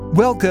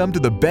Welcome to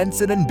the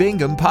Benson and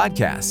Bingham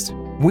podcast.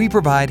 We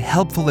provide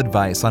helpful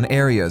advice on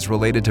areas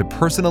related to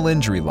personal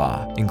injury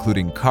law,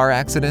 including car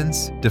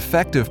accidents,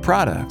 defective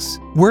products,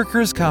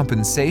 workers'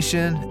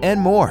 compensation,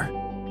 and more.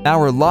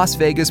 Our Las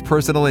Vegas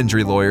personal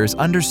injury lawyers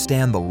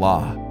understand the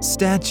law,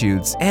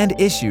 statutes, and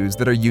issues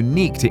that are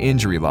unique to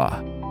injury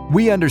law.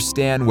 We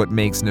understand what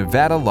makes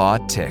Nevada law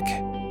tick.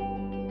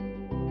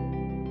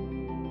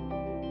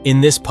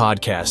 In this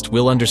podcast,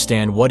 we'll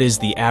understand what is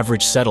the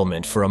average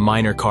settlement for a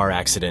minor car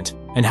accident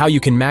and how you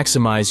can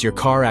maximize your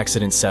car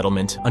accident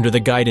settlement under the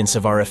guidance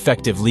of our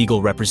effective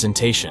legal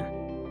representation.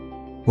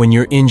 When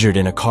you're injured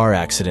in a car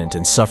accident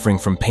and suffering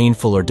from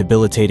painful or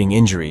debilitating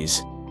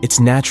injuries, it's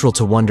natural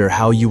to wonder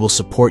how you will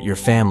support your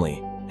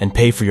family and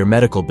pay for your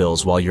medical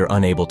bills while you're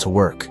unable to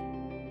work.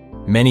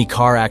 Many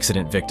car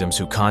accident victims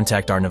who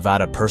contact our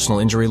Nevada personal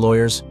injury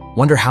lawyers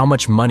wonder how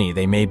much money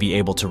they may be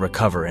able to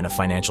recover in a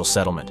financial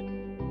settlement.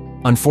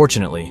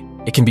 Unfortunately,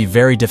 it can be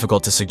very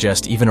difficult to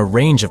suggest even a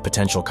range of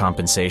potential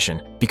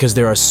compensation because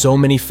there are so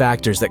many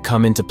factors that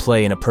come into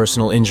play in a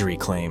personal injury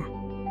claim.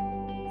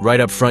 Right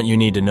up front, you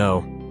need to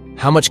know,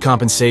 how much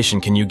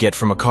compensation can you get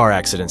from a car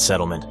accident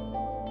settlement?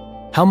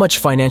 How much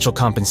financial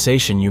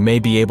compensation you may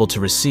be able to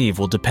receive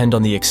will depend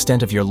on the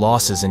extent of your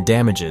losses and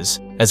damages,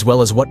 as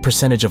well as what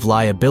percentage of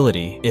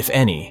liability, if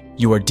any,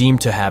 you are deemed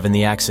to have in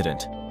the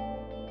accident.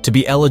 To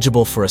be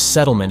eligible for a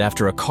settlement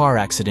after a car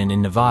accident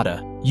in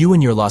Nevada, you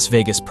and your Las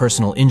Vegas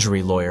personal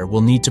injury lawyer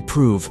will need to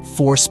prove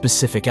 4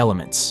 specific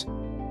elements.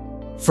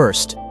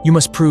 First, you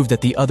must prove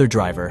that the other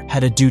driver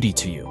had a duty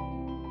to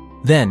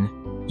you. Then,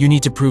 you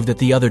need to prove that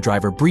the other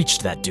driver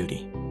breached that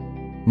duty.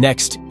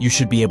 Next, you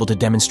should be able to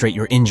demonstrate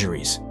your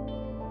injuries.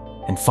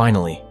 And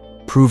finally,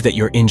 prove that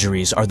your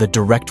injuries are the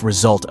direct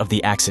result of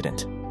the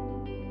accident.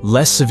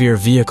 Less severe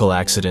vehicle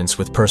accidents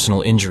with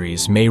personal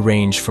injuries may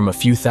range from a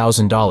few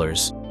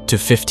 $1,000s to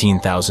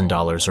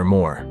 $15,000 or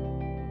more.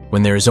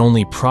 When there is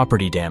only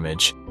property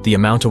damage, the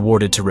amount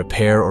awarded to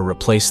repair or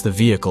replace the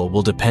vehicle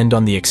will depend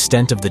on the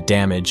extent of the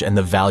damage and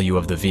the value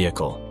of the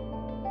vehicle.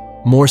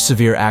 More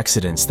severe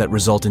accidents that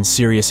result in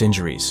serious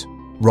injuries,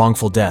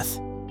 wrongful death,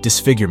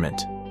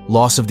 disfigurement,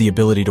 loss of the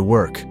ability to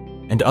work,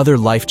 and other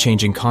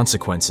life-changing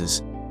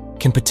consequences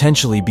can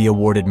potentially be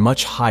awarded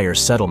much higher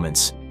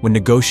settlements when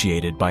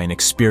negotiated by an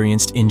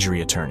experienced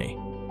injury attorney.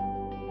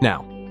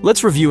 Now,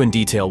 let's review in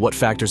detail what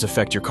factors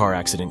affect your car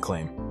accident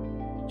claim.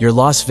 Your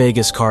Las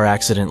Vegas car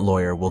accident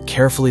lawyer will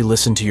carefully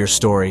listen to your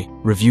story,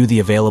 review the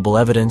available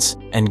evidence,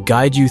 and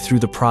guide you through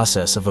the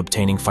process of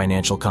obtaining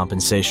financial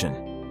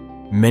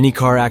compensation. Many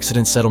car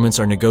accident settlements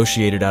are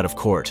negotiated out of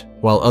court,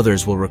 while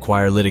others will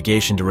require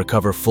litigation to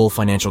recover full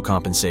financial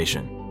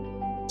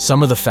compensation.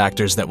 Some of the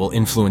factors that will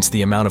influence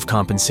the amount of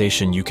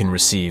compensation you can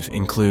receive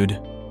include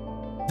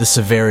the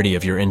severity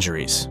of your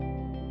injuries.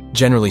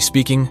 Generally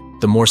speaking,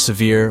 the more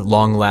severe,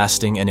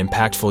 long-lasting, and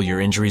impactful your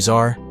injuries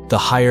are, the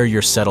higher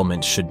your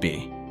settlement should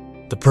be.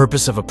 The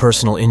purpose of a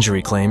personal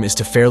injury claim is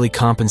to fairly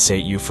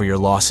compensate you for your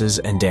losses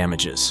and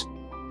damages.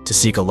 To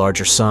seek a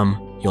larger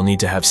sum, you'll need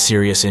to have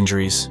serious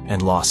injuries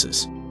and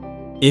losses.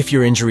 If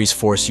your injuries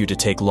force you to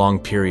take long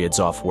periods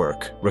off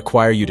work,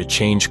 require you to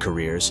change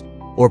careers,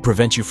 or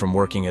prevent you from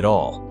working at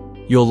all,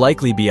 you'll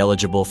likely be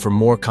eligible for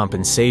more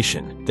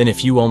compensation than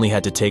if you only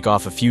had to take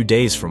off a few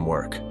days from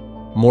work.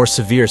 More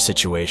severe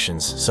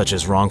situations, such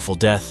as wrongful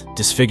death,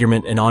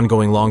 disfigurement, and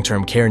ongoing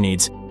long-term care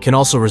needs, can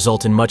also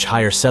result in much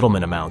higher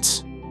settlement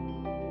amounts.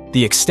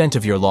 The extent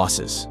of your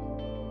losses.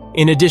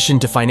 In addition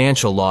to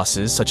financial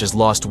losses, such as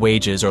lost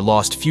wages or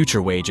lost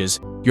future wages,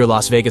 your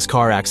Las Vegas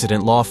car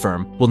accident law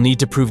firm will need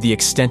to prove the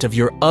extent of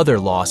your other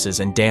losses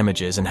and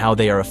damages and how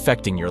they are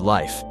affecting your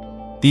life.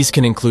 These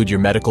can include your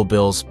medical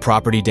bills,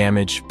 property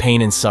damage,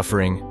 pain and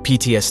suffering,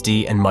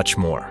 PTSD, and much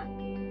more.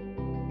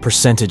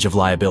 Percentage of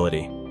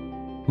liability.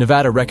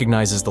 Nevada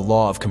recognizes the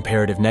law of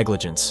comparative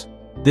negligence.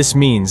 This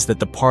means that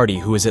the party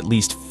who is at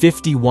least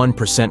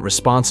 51%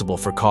 responsible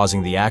for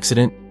causing the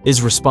accident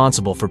is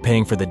responsible for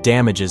paying for the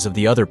damages of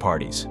the other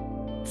parties.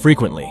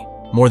 Frequently,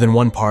 more than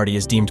one party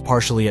is deemed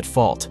partially at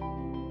fault.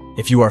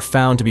 If you are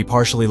found to be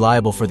partially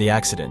liable for the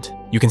accident,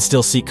 you can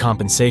still seek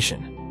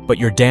compensation, but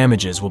your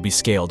damages will be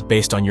scaled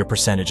based on your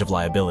percentage of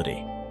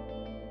liability.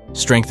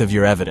 Strength of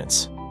your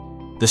evidence.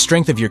 The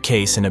strength of your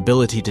case and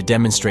ability to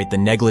demonstrate the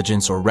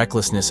negligence or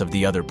recklessness of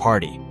the other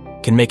party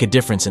can make a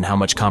difference in how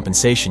much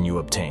compensation you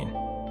obtain.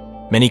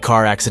 Many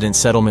car accident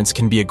settlements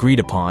can be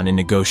agreed upon in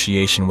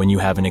negotiation when you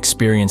have an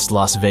experienced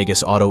Las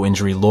Vegas auto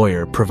injury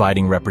lawyer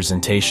providing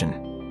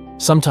representation.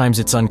 Sometimes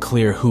it's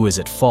unclear who is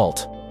at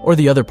fault, or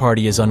the other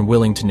party is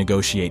unwilling to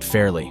negotiate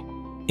fairly.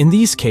 In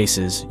these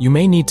cases, you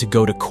may need to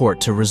go to court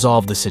to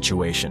resolve the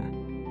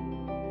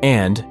situation.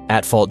 And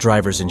at-fault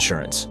driver's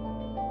insurance.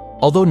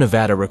 Although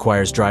Nevada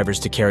requires drivers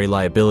to carry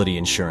liability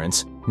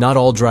insurance, not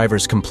all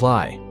drivers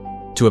comply.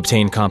 To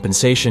obtain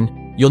compensation,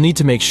 you'll need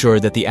to make sure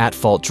that the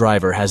at-fault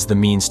driver has the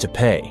means to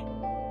pay.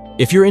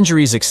 If your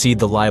injuries exceed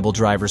the liable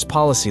driver's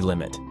policy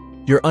limit,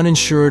 your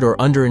uninsured or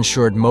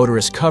underinsured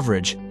motorist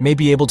coverage may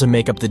be able to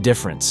make up the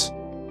difference.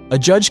 A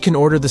judge can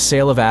order the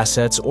sale of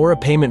assets or a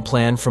payment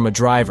plan from a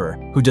driver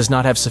who does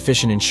not have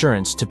sufficient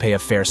insurance to pay a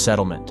fair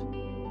settlement.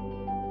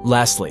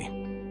 Lastly,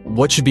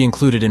 what should be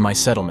included in my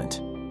settlement?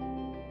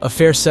 A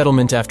fair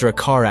settlement after a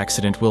car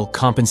accident will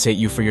compensate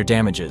you for your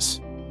damages,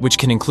 which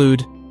can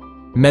include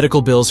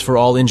medical bills for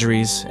all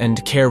injuries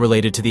and care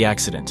related to the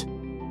accident,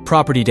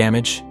 property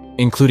damage,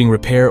 including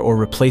repair or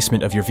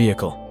replacement of your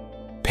vehicle,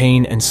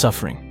 pain and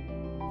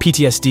suffering,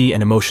 PTSD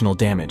and emotional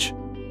damage,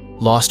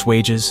 lost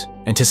wages,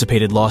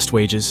 anticipated lost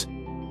wages,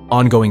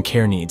 ongoing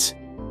care needs,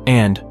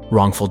 and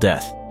wrongful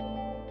death.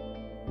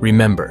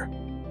 Remember,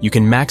 you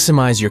can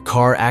maximize your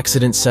car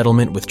accident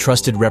settlement with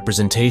trusted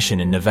representation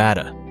in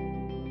Nevada.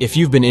 If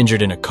you've been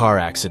injured in a car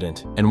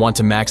accident and want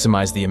to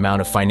maximize the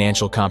amount of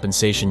financial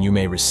compensation you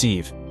may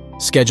receive,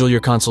 schedule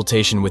your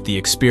consultation with the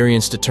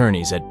experienced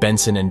attorneys at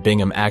Benson and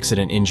Bingham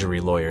Accident Injury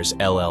Lawyers,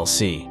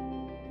 LLC.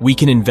 We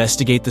can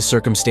investigate the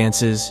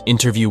circumstances,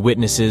 interview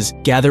witnesses,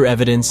 gather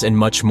evidence, and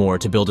much more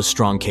to build a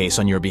strong case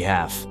on your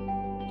behalf.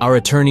 Our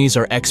attorneys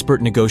are expert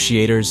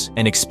negotiators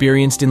and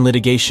experienced in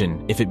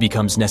litigation if it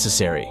becomes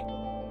necessary.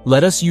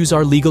 Let us use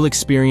our legal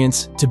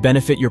experience to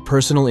benefit your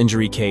personal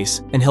injury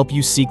case and help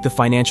you seek the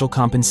financial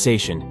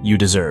compensation you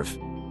deserve.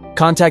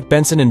 Contact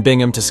Benson and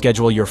Bingham to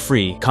schedule your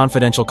free,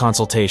 confidential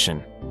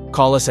consultation.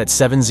 Call us at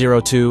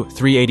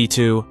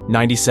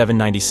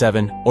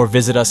 702-382-9797 or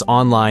visit us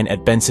online at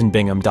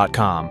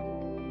bensonbingham.com.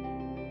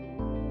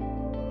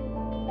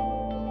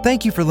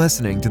 Thank you for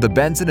listening to the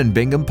Benson and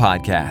Bingham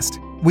podcast.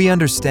 We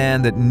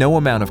understand that no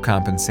amount of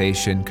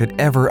compensation could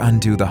ever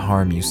undo the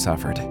harm you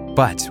suffered,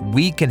 but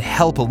we can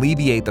help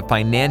alleviate the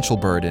financial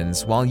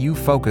burdens while you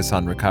focus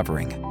on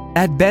recovering.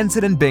 At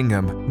Benson and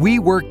Bingham, we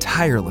work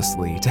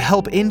tirelessly to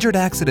help injured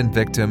accident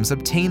victims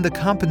obtain the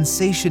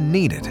compensation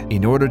needed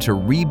in order to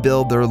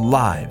rebuild their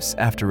lives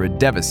after a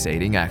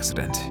devastating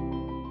accident.